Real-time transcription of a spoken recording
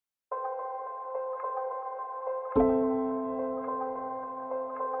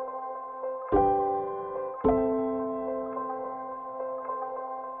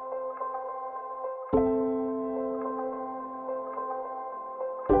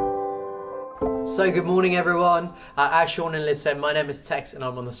So good morning everyone. As Sean and Liz said, my name is Tex and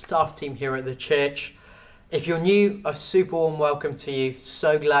I'm on the staff team here at the church. If you're new, a super warm welcome to you.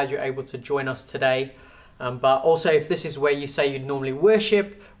 So glad you're able to join us today. But also if this is where you say you'd normally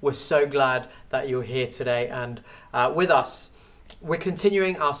worship, we're so glad that you're here today and with us. We're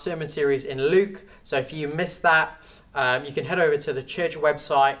continuing our sermon series in Luke. So if you missed that, you can head over to the church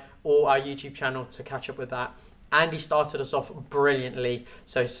website or our YouTube channel to catch up with that. Andy started us off brilliantly,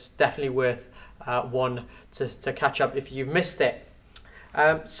 so it's definitely worth one to catch up if you've missed it.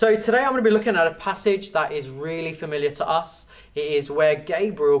 So today I'm going to be looking at a passage that is really familiar to us. It is where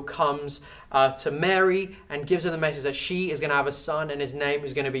Gabriel comes to Mary and gives her the message that she is going to have a son and his name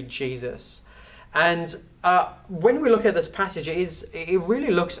is going to be Jesus. And when we look at this passage, it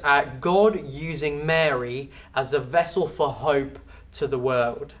really looks at God using Mary as a vessel for hope to the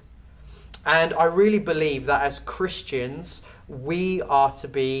world. And I really believe that as Christians, we are to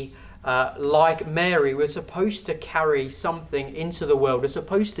be like Mary. We're supposed to carry something into the world. We're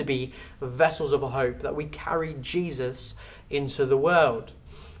supposed to be vessels of hope, that we carry Jesus into the world.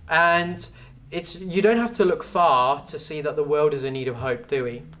 And you don't have to look far to see that the world is in need of hope, do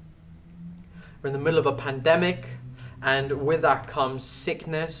we? We're in the middle of a pandemic, and with that comes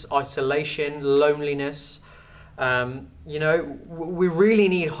sickness, isolation, loneliness. We really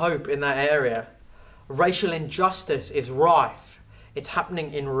need hope in that area. Racial injustice is rife. It's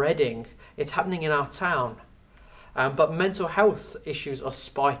happening in Reading. It's happening in our town. But mental health issues are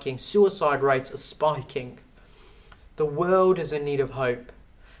spiking. Suicide rates are spiking. The world is in need of hope.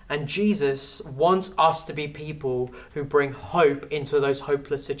 And Jesus wants us to be people who bring hope into those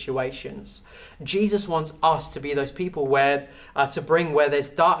hopeless situations. Jesus wants us to be those people where there's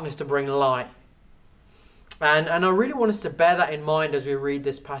darkness, to bring light. And I really want us to bear that in mind as we read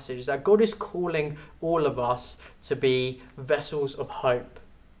this passage, that God is calling all of us to be vessels of hope.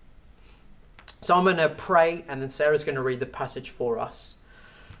 So I'm going to pray and then Sarah's going to read the passage for us.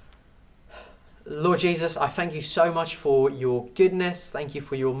 Lord Jesus, I thank you so much for your goodness. Thank you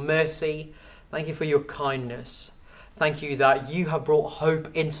for your mercy. Thank you for your kindness. Thank you that you have brought hope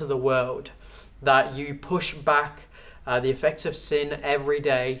into the world, that you push back the effects of sin every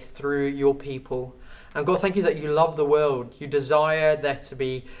day through your people. And God, thank you that you love the world. You desire there to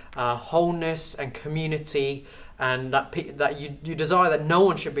be wholeness and community, and that you desire that no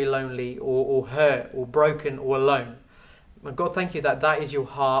one should be lonely or hurt or broken or alone. And God, thank you that is your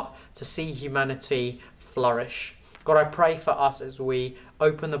heart, to see humanity flourish. God, I pray for us as we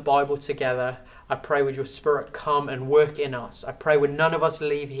open the Bible together. I pray would your Spirit come and work in us. I pray would none of us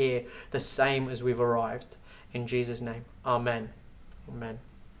leave here the same as we've arrived. In Jesus' name, amen. Amen.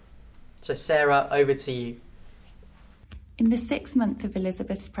 So Sarah, over to you. In the 6th month of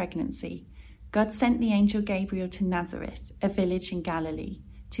Elizabeth's pregnancy, God sent the angel Gabriel to Nazareth, a village in Galilee,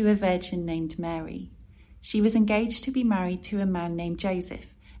 to a virgin named Mary. She was engaged to be married to a man named Joseph,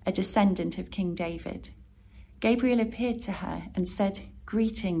 a descendant of King David. Gabriel appeared to her and said,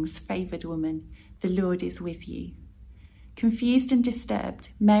 "Greetings, favoured woman, the Lord is with you." Confused and disturbed,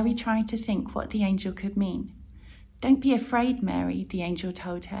 Mary tried to think what the angel could mean. "Don't be afraid, Mary," the angel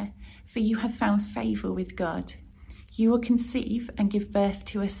told her, "for you have found favour with God. You will conceive and give birth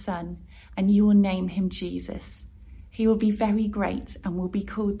to a son, and you will name him Jesus. He will be very great and will be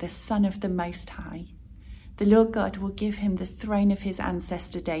called the Son of the Most High. The Lord God will give him the throne of his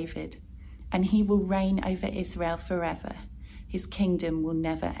ancestor David, and he will reign over Israel forever. His kingdom will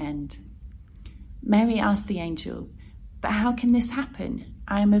never end." Mary asked the angel, "But how can this happen?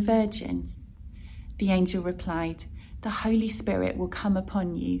 I am a virgin." The angel replied, "The Holy Spirit will come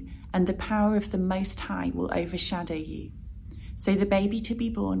upon you, and the power of the Most High will overshadow you. So the baby to be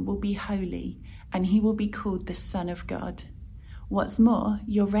born will be holy, and he will be called the Son of God. What's more,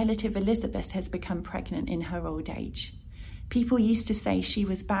 your relative Elizabeth has become pregnant in her old age. People used to say she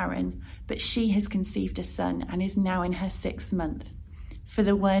was barren, but she has conceived a son and is now in her 6th month. For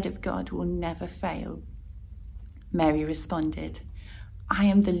the word of God will never fail." Mary responded, "I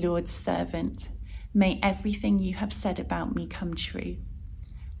am the Lord's servant. May everything you have said about me come true."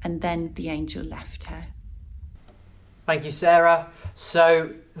 And then the angel left her. Thank you, Sarah.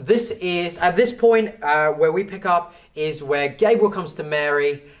 So this is, at this point where we pick up, is where Gabriel comes to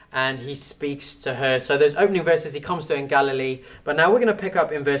Mary and he speaks to her. So there's opening verses, he comes to her in Galilee. But now we're going to pick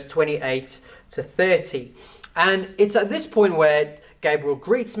up in verse 28 to 30. And it's at this point where Gabriel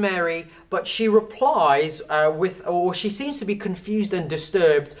greets Mary, but she replies she seems to be confused and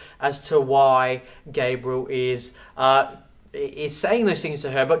disturbed as to why Gabriel is saying those things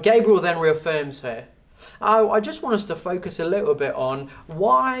to her. But Gabriel then reaffirms her. I just want us to focus a little bit on,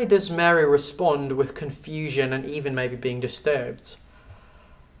 why does Mary respond with confusion and even maybe being disturbed?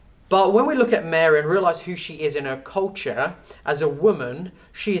 But when we look at Mary and realize who she is in her culture, as a woman,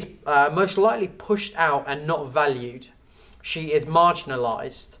 she is most likely pushed out and not valued. She is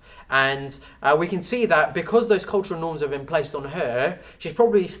marginalized. And we can see that because those cultural norms have been placed on her, she's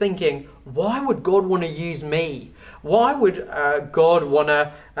probably thinking, why would God want to use me? Why would God want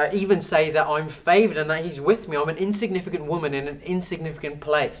to even say that I'm favored and that he's with me? I'm an insignificant woman in an insignificant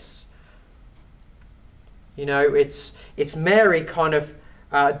place. You know, it's Mary kind of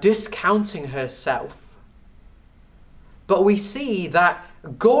discounting herself. But we see that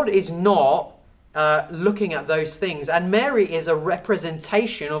God is not looking at those things. And Mary is a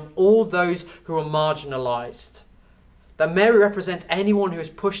representation of all those who are marginalized. That Mary represents anyone who is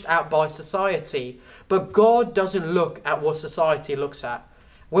pushed out by society. But God doesn't look at what society looks at.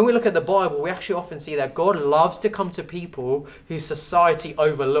 When we look at the Bible, we actually often see that God loves to come to people who society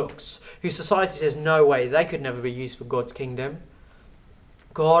overlooks, who society says, no way, they could never be used for God's kingdom.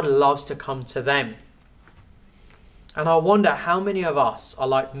 God loves to come to them. And I wonder how many of us are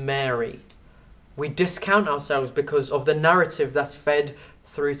like Mary. We discount ourselves because of the narrative that's fed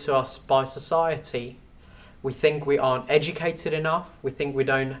through to us by society. We think we aren't educated enough. We think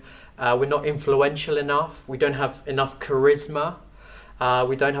we're not influential enough. We don't have enough charisma.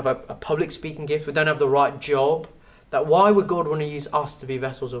 We don't have a public speaking gift. We don't have the right job. That why would God want to use us to be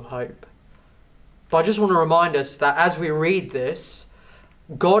vessels of hope? But I just want to remind us that as we read this,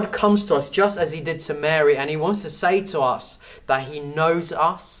 God comes to us just as he did to Mary, and he wants to say to us that he knows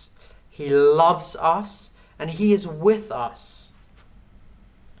us, he loves us, and he is with us.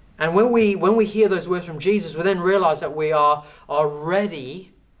 And when we hear those words from Jesus, we then realize that we are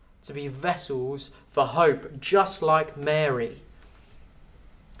ready to be vessels for hope, just like Mary.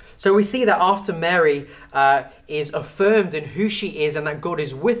 So we see that after Mary is affirmed in who she is and that God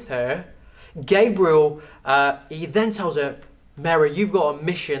is with her, Gabriel, he then tells her, Mary, you've got a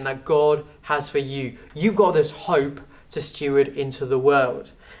mission that God has for you. You've got this hope to steward into the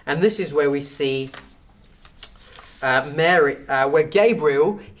world. And this is where we see Mary, where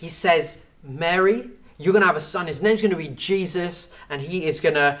Gabriel, he says, Mary, you're going to have a son. His name's going to be Jesus, and he is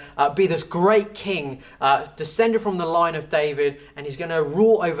going to be this great king, descended from the line of David, and he's going to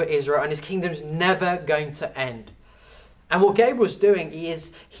rule over Israel, and his kingdom's never going to end. And what Gabriel's doing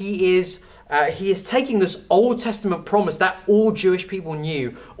is he is taking this Old Testament promise that all Jewish people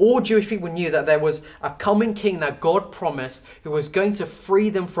knew. All Jewish people knew that there was a coming king that God promised who was going to free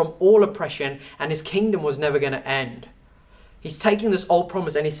them from all oppression, and his kingdom was never going to end. He's taking this old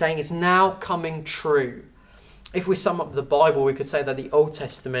promise and he's saying it's now coming true. If we sum up the Bible, we could say that the Old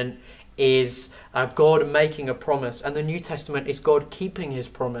Testament is God making a promise, and the New Testament is God keeping his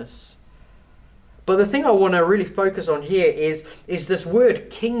promise. But the thing I want to really focus on here is this word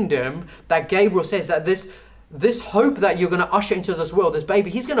kingdom that Gabriel says, that this hope that you're going to usher into this world, this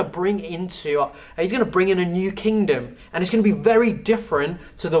baby, he's going to bring in a new kingdom, and it's going to be very different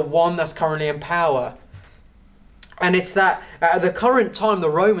to the one that's currently in power. And it's that at the current time, the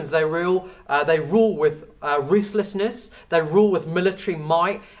Romans, they rule with ruthlessness, they rule with military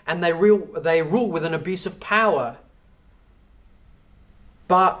might, and they rule with an abuse of power.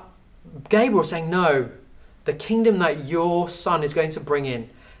 But Gabriel saying, no, the kingdom that your son is going to bring in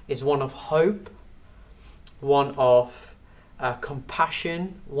is one of hope, one of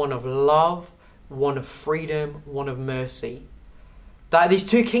compassion, one of love, one of freedom, one of mercy. That these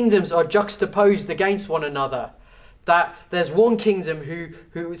two kingdoms are juxtaposed against one another. That there's one kingdom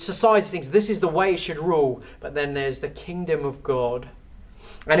who society thinks this is the way it should rule, but then there's the kingdom of God.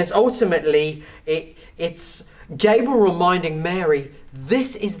 And it's ultimately, it's Gabriel reminding Mary,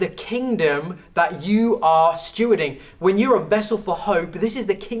 this is the kingdom that you are stewarding. When you're a vessel for hope, this is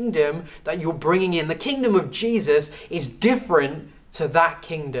the kingdom that you're bringing in. The kingdom of Jesus is different to that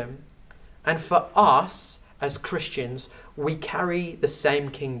kingdom. And for us as Christians, we carry the same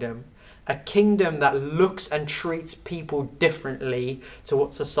kingdom. A kingdom that looks and treats people differently to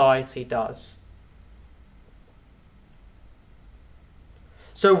what society does.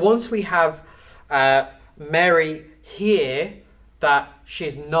 So once we have Mary here, that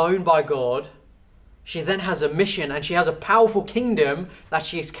she's known by God, she then has a mission and she has a powerful kingdom that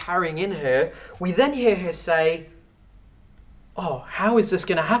she is carrying in her. We then hear her say, oh, how is this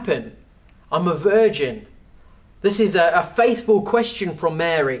going to happen? I'm a virgin. This is a faithful question from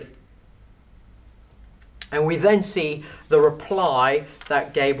Mary. And we then see the reply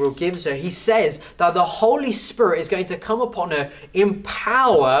that Gabriel gives her. He says that the Holy Spirit is going to come upon her in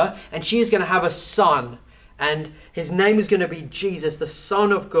power, and she is going to have a son. And his name is going to be Jesus, the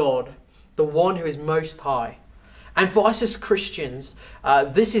Son of God, the one who is most high. And for us as Christians,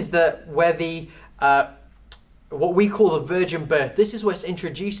 this is where the what we call the virgin birth. This is where it's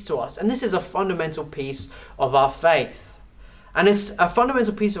introduced to us. And this is a fundamental piece of our faith. And it's a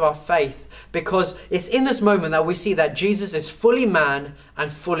fundamental piece of our faith because it's in this moment that we see that Jesus is fully man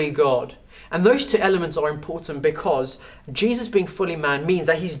and fully God. And those two elements are important because Jesus being fully man means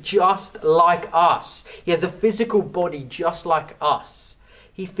that he's just like us. He has a physical body just like us.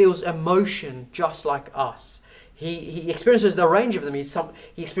 He feels emotion just like us. He experiences the range of them.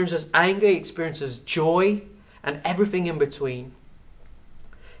 He experiences anger, he experiences joy, and everything in between.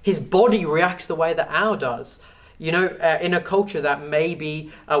 His body reacts the way that ours does. You know, in a culture that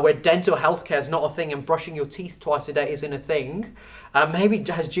maybe where dental healthcare is not a thing and brushing your teeth twice a day isn't a thing, maybe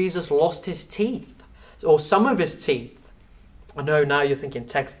has Jesus lost his teeth or some of his teeth? I know now you're thinking,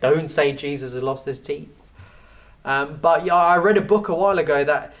 Tex, don't say Jesus has lost his teeth. But yeah, I read a book a while ago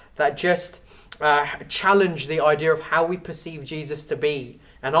that just challenged the idea of how we perceive Jesus to be.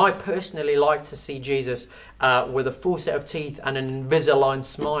 And I personally like to see Jesus with a full set of teeth and an Invisalign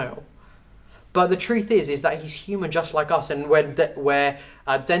smile. But the truth is that he's human just like us. And where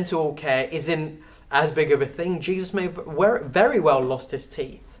dental care isn't as big of a thing, Jesus may very well lost his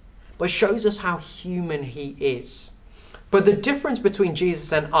teeth. But shows us how human he is. But the difference between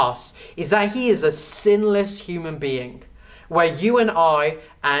Jesus and us is that he is a sinless human being. Where you and I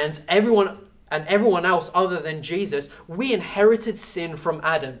and everyone else other than Jesus, we inherited sin from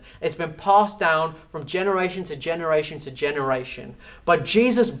Adam. It's been passed down from generation to generation to generation. But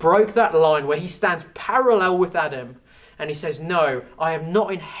Jesus broke that line where he stands parallel with Adam. And he says, no, I have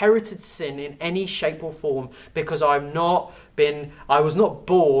not inherited sin in any shape or form because I was not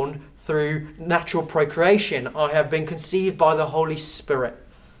born through natural procreation. I have been conceived by the Holy Spirit.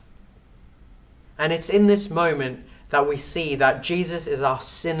 And it's in this moment that we see that Jesus is our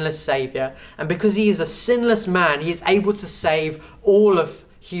sinless Saviour. And because he is a sinless man, he is able to save all of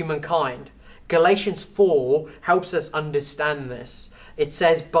humankind. Galatians 4 helps us understand this. It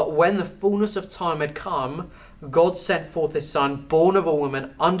says, but when the fullness of time had come, God sent forth his Son, born of a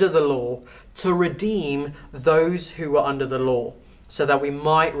woman under the law, to redeem those who were under the law, so that we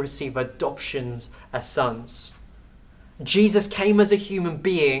might receive adoptions as sons. Jesus came as a human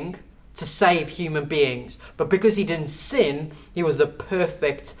being to save human beings. But because he didn't sin, he was the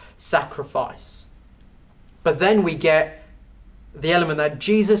perfect sacrifice. But then we get the element that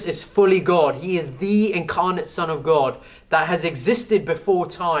Jesus is fully God. He is the incarnate Son of God that has existed before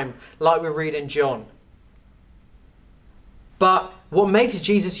time, like we read in John. But what makes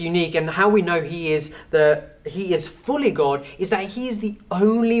Jesus unique and how we know he is fully God is that he is the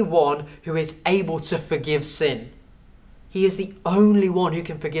only one who is able to forgive sin. He is the only one who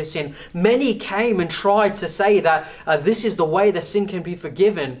can forgive sin. Many came and tried to say that this is the way that sin can be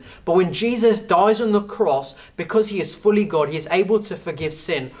forgiven. But when Jesus dies on the cross, because he is fully God, he is able to forgive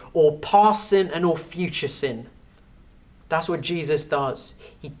sin, all past sin and all future sin. That's what Jesus does.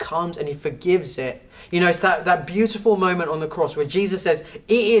 He comes and he forgives it. You know, it's that beautiful moment on the cross where Jesus says, it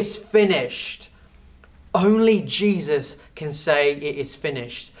is finished. Only Jesus can say it is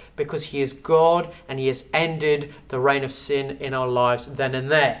finished, because he is God and he has ended the reign of sin in our lives then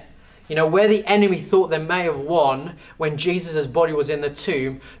and there. You know, where the enemy thought they may have won when Jesus' body was in the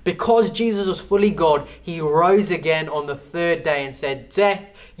tomb, because Jesus was fully God, he rose again on the third day and said, death,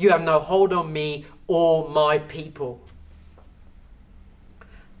 you have no hold on me or my people.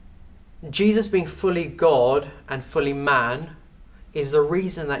 Jesus being fully God and fully man is the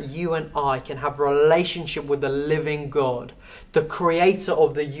reason that you and I can have a relationship with the living God, the creator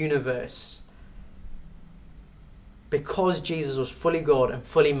of the universe. Because Jesus was fully God and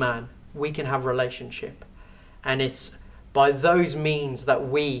fully man, we can have a relationship. And it's by those means that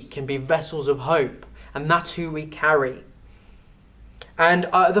we can be vessels of hope. And that's who we carry. And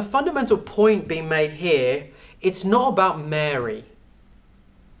the fundamental point being made here, it's not about Mary.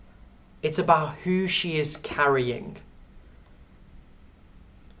 It's about who she is carrying.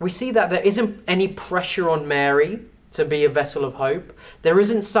 We see that there isn't any pressure on Mary to be a vessel of hope. There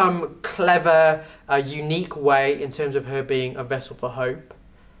isn't some clever, unique way in terms of her being a vessel for hope.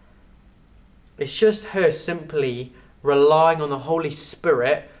 It's just her simply relying on the Holy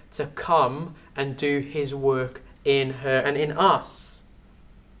Spirit to come and do his work in her and in us.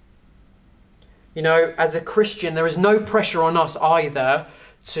 You know, as a Christian, there is no pressure on us either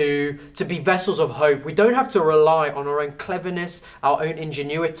to be vessels of hope. We don't have to rely on our own cleverness, our own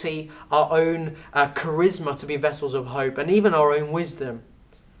ingenuity, our own charisma to be vessels of hope, and even our own wisdom.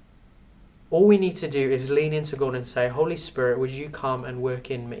 All we need to do is lean into God and say, Holy Spirit, would you come and work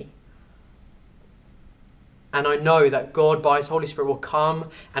in me? And I know that God, by his Holy Spirit, will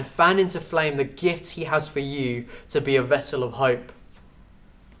come and fan into flame the gifts he has for you to be a vessel of hope.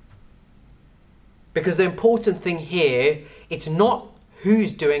 Because the important thing here, it's not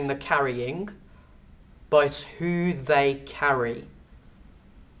who's doing the carrying, but it's who they carry.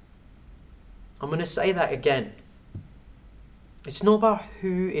 I'm going to say that again. It's not about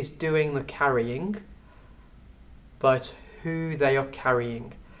who is doing the carrying, but who they are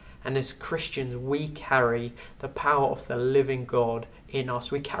carrying. And as Christians, we carry the power of the living God in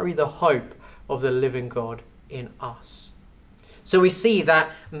us. We carry the hope of the living God in us. So we see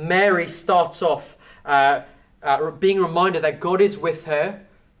that Mary starts off being reminded that God is with her.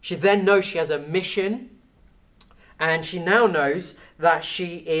 She then knows she has a mission, and she now knows that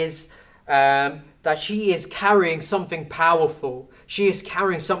she is carrying something powerful. She is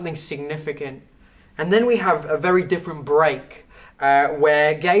carrying something significant. And then we have a very different break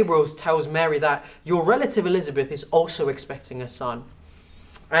where Gabriel tells Mary that your relative Elizabeth is also expecting a son.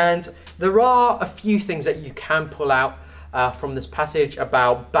 And there are a few things that you can pull out from this passage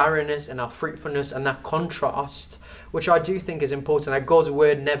about barrenness and our fruitfulness and that contrast, which I do think is important, that God's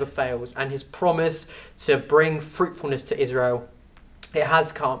word never fails and his promise to bring fruitfulness to Israel, it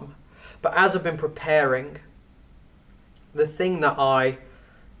has come. But as I've been preparing, the thing that I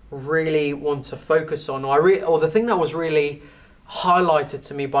really want to focus on, or the thing that was really highlighted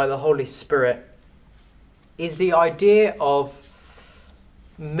to me by the Holy Spirit, is the idea of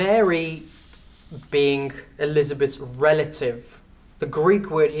Mary being Elizabeth's relative. The Greek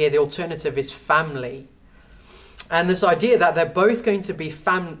word here, the alternative, is family. And this idea that they're both going to be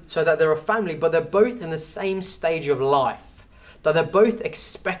so that they're a family, but they're both in the same stage of life, that they're both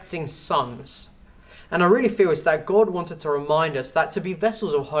expecting sons. And I really feel it's that God wanted to remind us that to be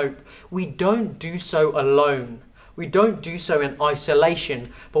vessels of hope, we don't do so alone. We don't do so in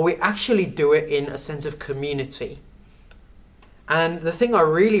isolation, but we actually do it in a sense of community. And the thing I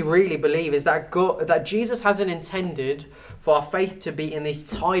really, really believe is that that Jesus hasn't intended for our faith to be in these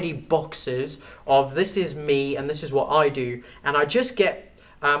tidy boxes of this is me and this is what I do. And I just get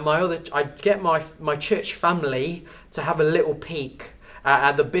my church family to have a little peek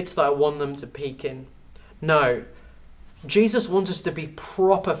at the bits that I want them to peek in. No, Jesus wants us to be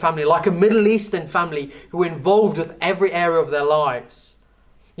proper family, like a Middle Eastern family who are involved with every area of their lives.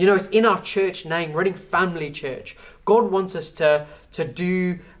 You know, it's in our church name, Reading Family Church. God wants us to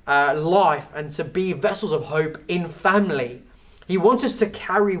do life and to be vessels of hope in family. He wants us to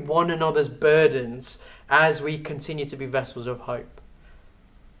carry one another's burdens as we continue to be vessels of hope.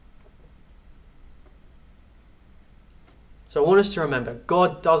 So I want us to remember,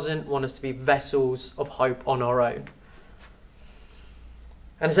 God doesn't want us to be vessels of hope on our own.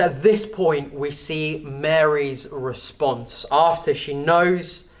 And it's at this point we see Mary's response after she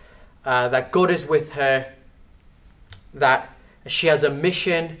knows that God is with her, that she has a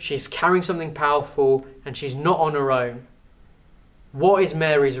mission, she's carrying something powerful, and she's not on her own. What is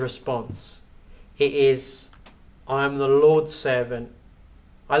Mary's response? It is, I am the Lord's servant.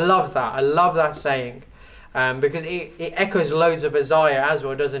 I love that. I love that saying. Because it echoes loads of Isaiah as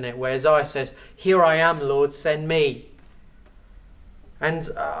well, doesn't it? Where Isaiah says, here I am, Lord, send me. And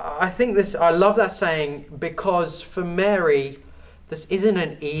I love that saying because for Mary, this isn't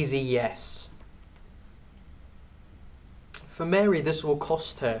an easy yes. For Mary, this will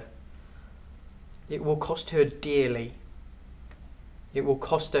cost her. It will cost her dearly. It will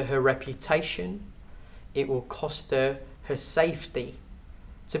cost her her reputation. It will cost her her safety.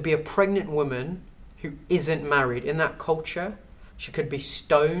 To be a pregnant woman who isn't married in that culture, she could be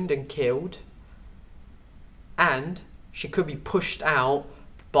stoned and killed, and she could be pushed out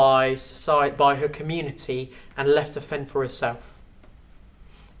by society, by her community, and left to fend for herself.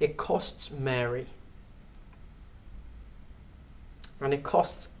 It costs Mary. And it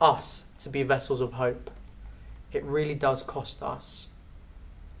costs us to be vessels of hope. It really does cost us.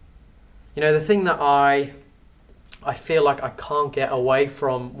 You know, the thing that I feel like I can't get away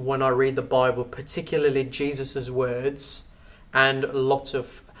from when I read the Bible, particularly Jesus' words and a lot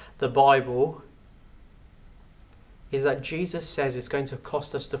of the Bible, is that Jesus says it's going to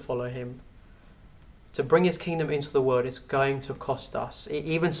cost us to follow him. To bring his kingdom into the world, it's going to cost us,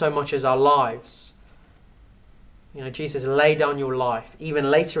 even so much as our lives. You know, Jesus, lay down your life.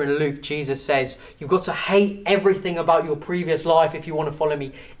 Even later in Luke, Jesus says, you've got to hate everything about your previous life if you want to follow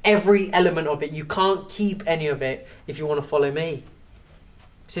me. Every element of it. You can't keep any of it if you want to follow me.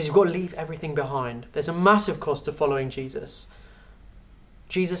 He says you've got to leave everything behind. There's a massive cost to following Jesus.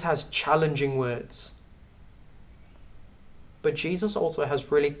 Jesus has challenging words. But Jesus also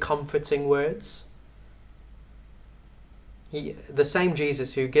has really comforting words. The same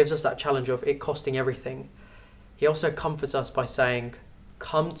Jesus who gives us that challenge of it costing everything, he also comforts us by saying,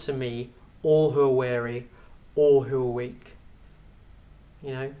 come to me, all who are weary, all who are weak.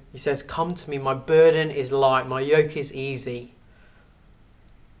 He says, come to me, my burden is light, my yoke is easy.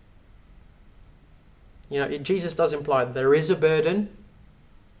 Jesus does imply that there is a burden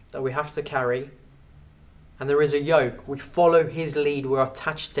that we have to carry, and there is a yoke. We follow his lead, we're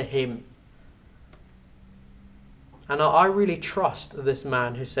attached to him. And I really trust this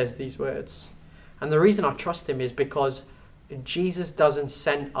man who says these words. And the reason I trust him is because Jesus doesn't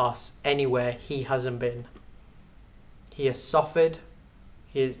send us anywhere he hasn't been. He has suffered,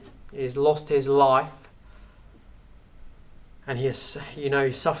 he has lost his life, and he has,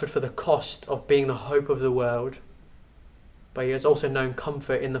 suffered for the cost of being the hope of the world. But he has also known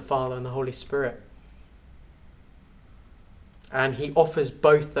comfort in the Father and the Holy Spirit. And he offers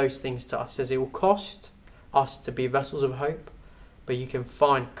both those things to us. He says it will cost us to be vessels of hope, but you can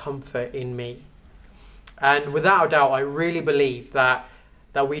find comfort in me. And without a doubt, I really believe that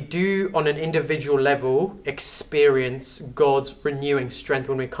we do on an individual level experience God's renewing strength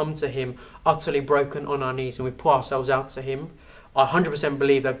when we come to him utterly broken on our knees and we pour ourselves out to him. I 100%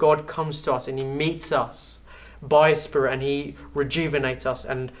 believe that God comes to us and he meets us by his Spirit and he rejuvenates us,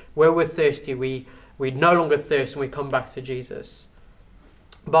 and where we're thirsty we no longer thirst and we come back to Jesus.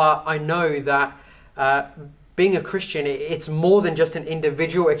 But I know that being a Christian, it's more than just an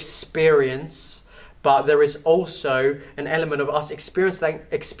individual experience, but there is also an element of us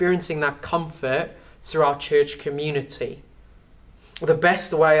experiencing that comfort through our church community. The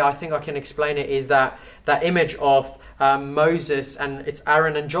best way I think I can explain it is that image of Moses, and it's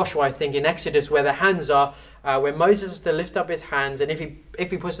Aaron and Joshua, I think, in Exodus, where their hands are, where Moses has to lift up his hands, and if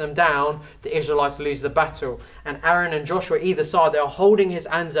he puts them down, the Israelites lose the battle. And Aaron and Joshua, either side, they're holding his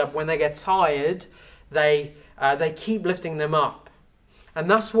hands up. When they get tired, they keep lifting them up. And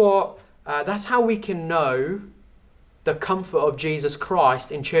that's how we can know the comfort of Jesus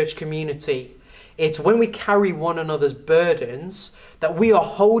Christ in church community. It's when we carry one another's burdens that we are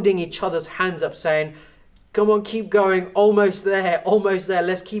holding each other's hands up saying, come on, keep going, almost there,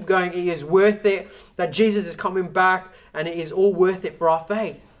 let's keep going. It is worth it, that Jesus is coming back, and it is all worth it for our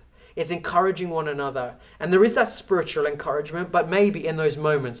faith. It's encouraging one another. And there is that spiritual encouragement, but maybe in those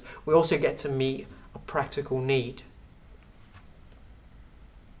moments we also get to meet a practical need.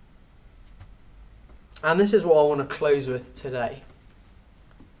 And this is what I want to close with today,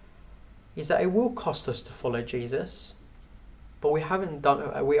 is that it will cost us to follow Jesus, but we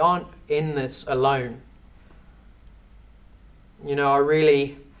aren't in this alone. I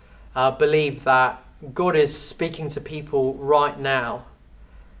really believe that God is speaking to people right now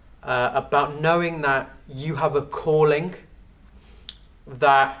about knowing that you have a calling,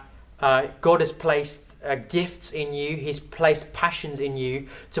 that God has placed gifts in you. He's placed passions in you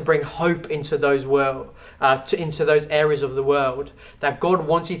to bring hope into those into those areas of the world. That God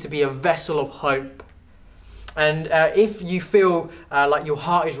wants you to be a vessel of hope. And if you feel like your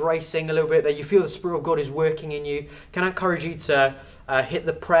heart is racing a little bit, that you feel the Spirit of God is working in you, can I encourage you to hit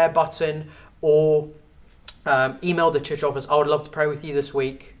the prayer button or email the church office. I would love to pray with you this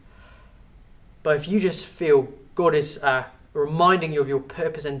week. But if you just feel God is reminding you of your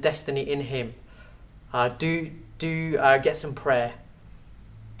purpose and destiny in him, do get some prayer.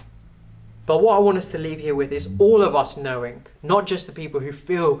 But what I want us to leave here with is all of us knowing, not just the people who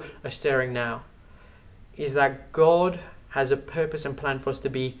feel a stirring now, is that God has a purpose and plan for us to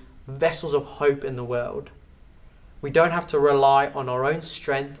be vessels of hope in the world. We don't have to rely on our own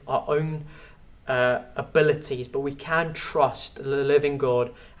strength, our own abilities, but we can trust the living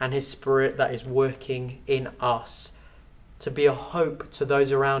God and his Spirit that is working in us to be a hope to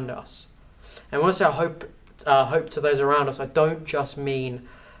those around us. And when I say hope to those around us, I don't just mean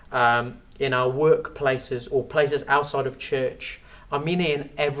in our workplaces or places outside of church. I mean it in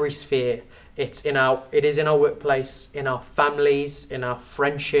every sphere. It is in our workplace, in our families, in our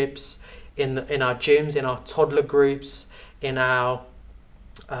friendships, in our gyms, in our toddler groups, in our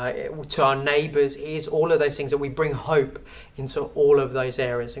to our neighbours. It is all of those things that we bring hope into all of those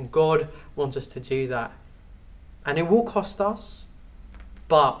areas, and God wants us to do that. And it will cost us,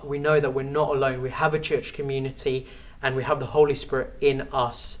 but we know that we're not alone. We have a church community, and we have the Holy Spirit in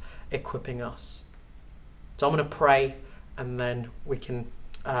us, equipping us. So I'm going to pray, and then we can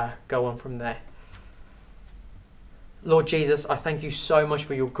go on from there. Lord Jesus, I thank you so much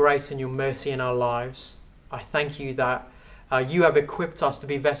for your grace and your mercy in our lives. I thank you that you have equipped us to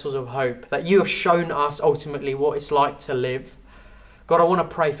be vessels of hope, that you have shown us ultimately what it's like to live. God, I want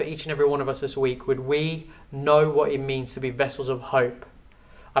to pray for each and every one of us this week. Would we know what it means to be vessels of hope?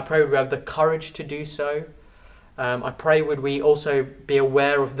 I pray would we have the courage to do so. I pray would we also be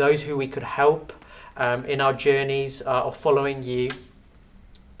aware of those who we could help in our journeys of following you.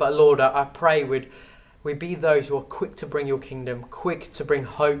 But Lord, I pray would We be those who are quick to bring your kingdom, quick to bring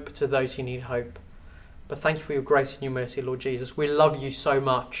hope to those who need hope. But thank you for your grace and your mercy, Lord Jesus. We love you so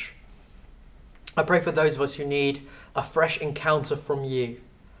much. I pray for those of us who need a fresh encounter from you,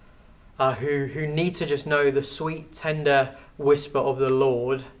 who need to just know the sweet, tender whisper of the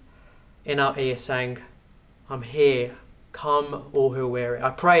Lord in our ear saying, I'm here, come all who are weary.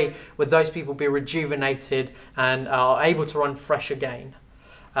 I pray would those people be rejuvenated and are able to run fresh again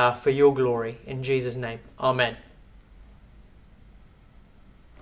for your glory. In Jesus' name, amen.